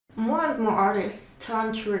More and more artists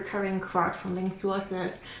turn to recurring crowdfunding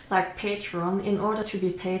sources like Patreon in order to be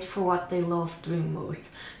paid for what they love doing most.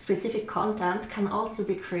 Specific content can also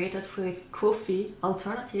be created through its Ko-fi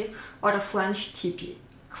alternative or the French Tipeee.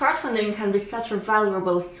 Crowdfunding can be such a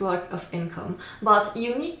valuable source of income, but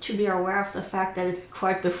you need to be aware of the fact that it's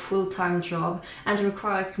quite the full-time job and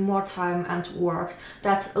requires more time and work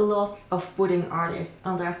that lots of budding artists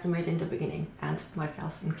underestimate in the beginning, and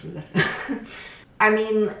myself included. I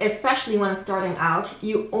mean, especially when starting out,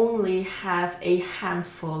 you only have a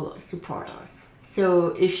handful of supporters. So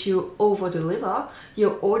if you over-deliver,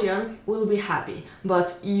 your audience will be happy,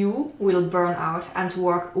 but you will burn out and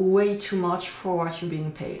work way too much for what you're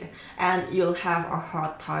being paid. And you'll have a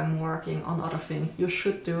hard time working on other things you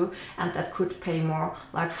should do and that could pay more,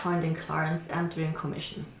 like finding clients and doing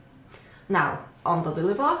commissions. Now,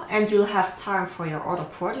 under-deliver and you'll have time for your other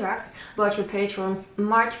projects, but your patrons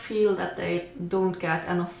might feel that they don't get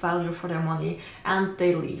enough value for their money and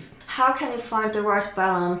they leave. How can you find the right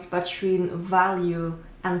balance between value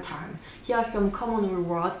and time? Here are some common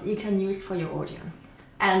rewards you can use for your audience.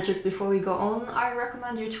 And just before we go on, I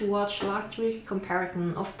recommend you to watch last week's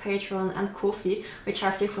comparison of Patreon and Ko-fi, which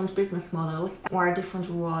have different business models where different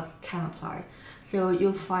rewards can apply. So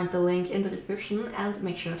you'll find the link in the description, and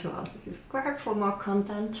make sure to also subscribe for more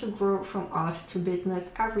content to grow from art to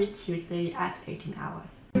business every Tuesday at 18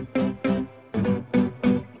 hours.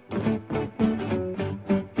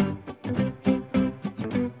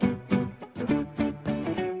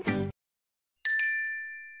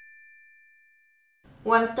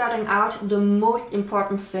 When starting out, the most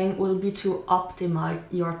important thing will be to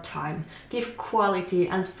optimize your time. Give quality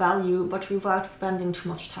and value, but without spending too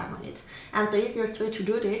much time on it. And the easiest way to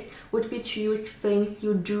do this would be to use things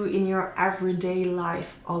you do in your everyday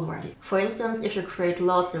life already. For instance, if you create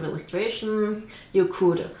lots of illustrations, you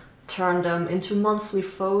could turn them into monthly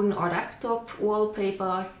phone or desktop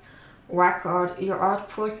wallpapers, record your art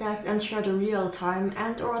process and share the real-time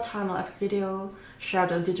and/or a time-lapse video, share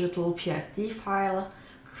the digital PSD file,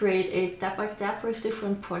 create a step-by-step with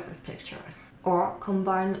different process pictures, or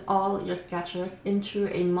combine all your sketches into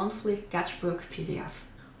a monthly sketchbook PDF.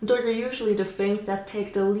 Those are usually the things that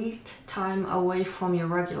take the least time away from your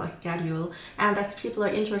regular schedule, and as people are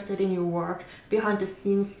interested in your work, behind the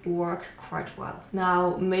scenes work quite well.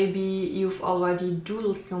 Now, maybe you've already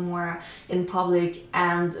doodled somewhere in public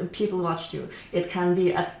and people watched you. It can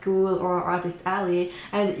be at school or artist alley,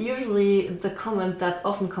 and usually the comment that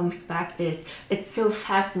often comes back is, "It's so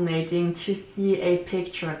fascinating to see a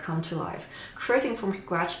picture come to life." Creating from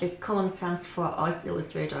scratch is common sense for us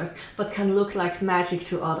illustrators, but can look like magic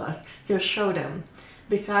to others, so show them.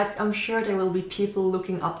 Besides, I'm sure there will be people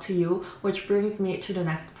looking up to you, which brings me to the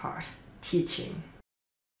next part, teaching.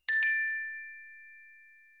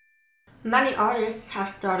 Many artists have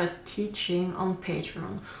started teaching on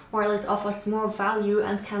Patreon. While it offers more value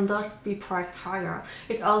and can thus be priced higher,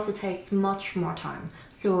 it also takes much more time.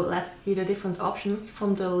 So let's see the different options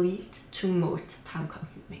from the least to most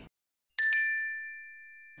time-consuming.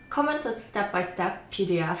 Commented step-by-step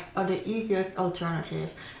PDFs are the easiest alternative,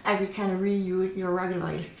 as you can reuse your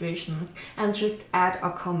regular illustrations and just add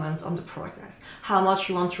a comment on the process. How much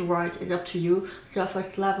you want to write is up to you,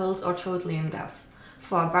 surface leveled or totally in depth.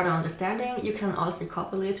 For a better understanding, you can also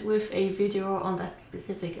couple it with a video on that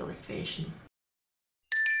specific illustration.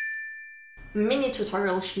 Mini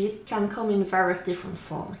tutorial sheets can come in various different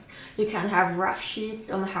forms. You can have rough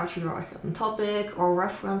sheets on how to draw a certain topic or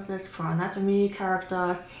references for anatomy,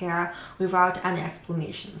 characters, hair, without any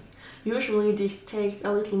explanations. Usually this takes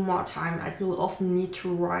a little more time, as you'll often need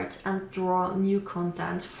to write and draw new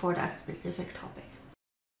content for that specific topic.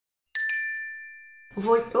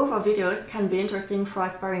 Voice-over videos can be interesting for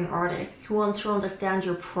aspiring artists who want to understand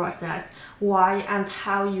your process, why and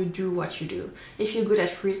how you do what you do. If you're good at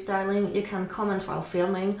freestyling, you can comment while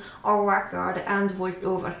filming or record and voice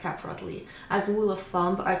over separately. As a rule of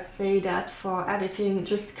thumb, I'd say that for editing,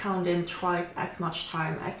 just count in twice as much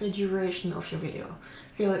time as the duration of your video.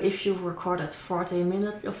 So if you've recorded 40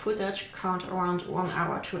 minutes of footage, count around 1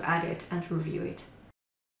 hour to edit and review it.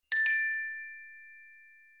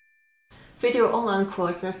 Video online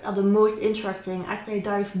courses are the most interesting as they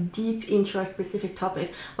dive deep into a specific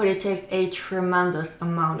topic, but it takes a tremendous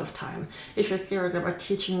amount of time. If you're serious about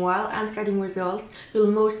teaching well and getting results, you'll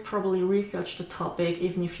most probably research the topic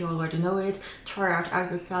even if you already know it, try out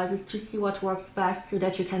exercises to see what works best so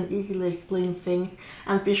that you can easily explain things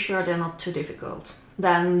and be sure they're not too difficult.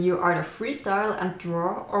 Then you either freestyle and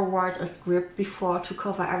draw or write a script before to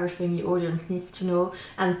cover everything your audience needs to know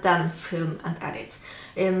and then film and edit.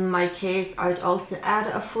 In my case, I'd also add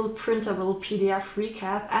a full printable PDF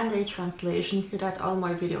recap and a translation so that all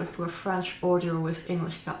my videos were French audio with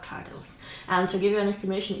English subtitles. And to give you an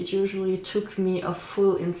estimation, it usually took me a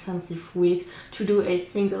full intensive week to do a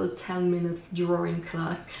single 10 minutes drawing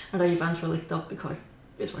class, and I eventually stopped because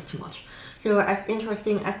it was too much. So as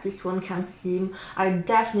interesting as this one can seem, I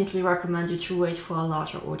definitely recommend you to wait for a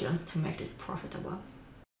larger audience to make this profitable.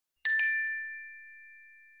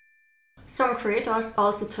 Some creators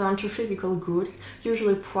also turn to physical goods,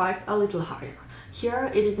 usually priced a little higher.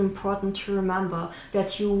 Here it is important to remember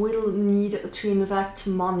that you will need to invest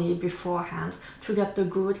money beforehand to get the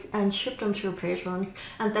goods and ship them to your patrons,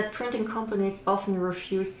 and that printing companies often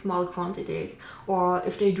refuse small quantities, or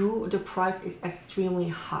if they do, the price is extremely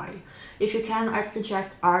high. If you can, I'd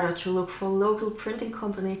suggest either to look for local printing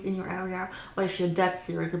companies in your area, or if you're that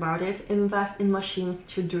serious about it, invest in machines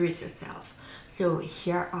to do it yourself. So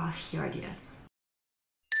here are a few ideas.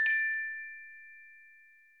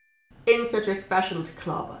 Insert your specialty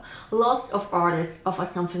club. Lots of artists offer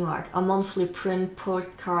something like a monthly print,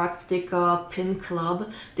 postcard, sticker, pin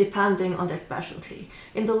club, depending on their specialty.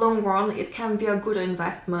 In the long run, it can be a good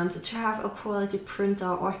investment to have a quality printer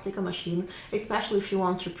or sticker machine, especially if you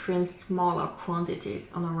want to print smaller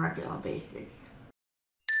quantities on a regular basis.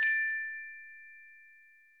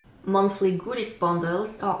 Monthly goodies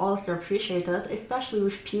bundles are also appreciated, especially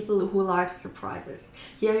with people who like surprises.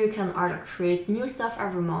 Here you can either create new stuff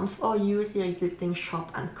every month or use your existing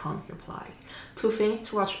shop and con supplies. Two things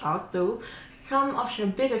to watch out though: some of your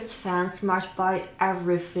biggest fans might buy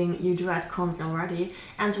everything you do at cons already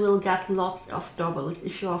and will get lots of doubles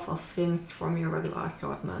if you offer things from your regular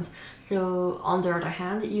assortment. So on the other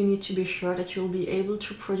hand, you need to be sure that you'll be able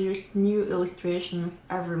to produce new illustrations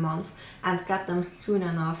every month and get them soon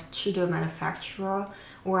enough to the manufacturer,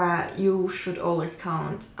 where you should always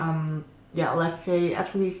count let's say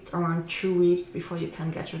at least around 2 weeks before you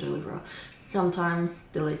can get your delivery. Sometimes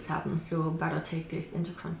delays happen, so better take this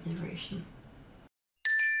into consideration.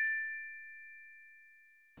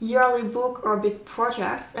 Yearly book or big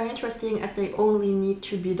projects are interesting as they only need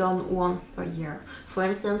to be done once a year. For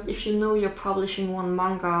instance, if you know you're publishing one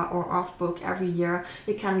manga or art book every year,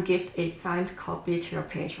 you can gift a signed copy to your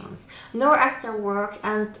patrons. No extra work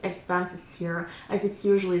and expenses here, as it's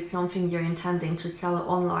usually something you're intending to sell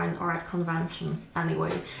online or at conventions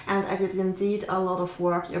anyway, and as it's indeed a lot of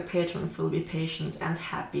work, your patrons will be patient and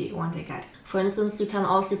happy when they get it. For instance, you can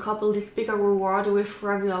also couple this bigger reward with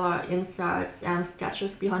regular insights and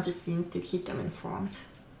sketches behind the scenes to keep them informed.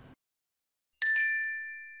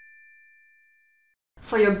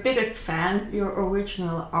 For your biggest fans, your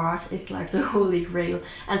original art is like the holy grail,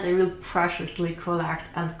 and they will preciously collect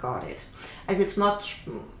and guard it. As it's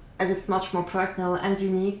much more personal and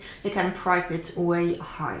unique, you can price it way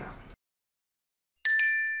higher.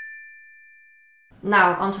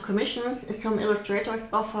 Now, onto commissions. Some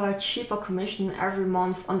illustrators offer a cheaper commission every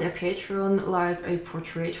month on their Patreon, like a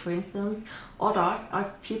portrait for instance. Others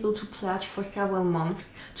ask people to pledge for several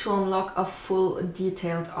months to unlock a full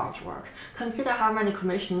detailed artwork. Consider how many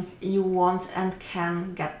commissions you want and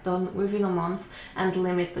can get done within a month and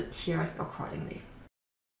limit the tiers accordingly.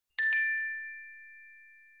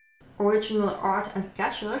 Original art and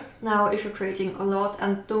sketches. Now, if you're creating a lot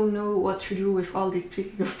and don't know what to do with all these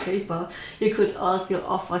pieces of paper, you could also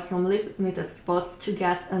offer some limited spots to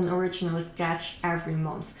get an original sketch every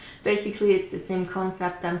month. Basically, it's the same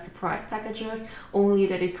concept than surprise packages, only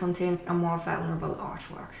that it contains a more valuable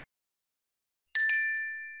artwork.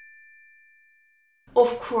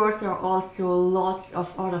 Of course, there are also lots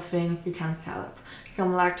of other things you can set up.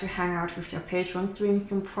 Some like to hang out with their patrons, doing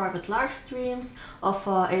some private live streams,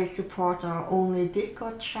 offer a supporter-only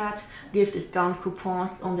Discord chat, give discount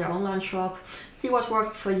coupons on their online shop. See what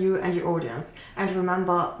works for you and your audience. And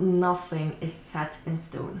remember, nothing is set in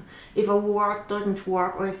stone. If a word doesn't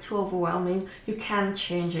work or is too overwhelming, you can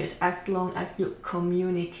change it as long as you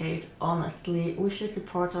communicate honestly with your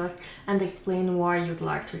supporters and explain why you'd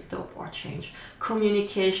like to stop or change.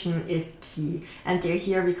 Communication is key, and they're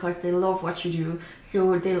here because they love what you do,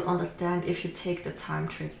 so they'll understand if you take the time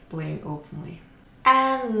to explain openly.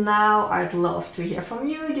 And now I'd love to hear from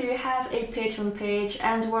you. Do you have a Patreon page,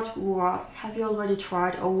 and what rewards have you already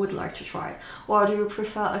tried or would like to try? Or do you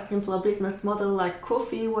prefer a simpler business model like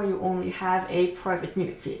Ko-fi, where you only have a private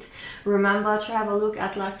newsfeed? Remember to have a look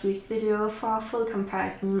at last week's video for a full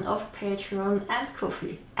comparison of Patreon and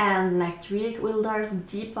Ko-fi. And next week we'll dive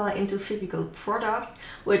deeper into physical products,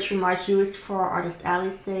 which you might use for Artist Alley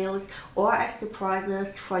sales or as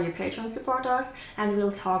surprises for your Patreon supporters, and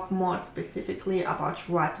we'll talk more specifically about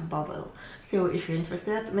Redbubble. So if you're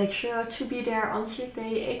interested, make sure to be there on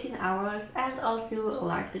Tuesday, 18 hours, and also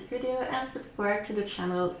like this video and subscribe to the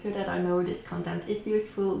channel so that I know this content is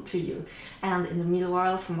useful to you. And in the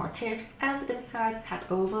meanwhile, for more tips and insights, head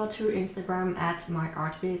over to Instagram at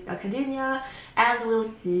myartbizacademia, and we'll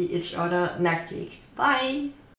see each other next week. Bye!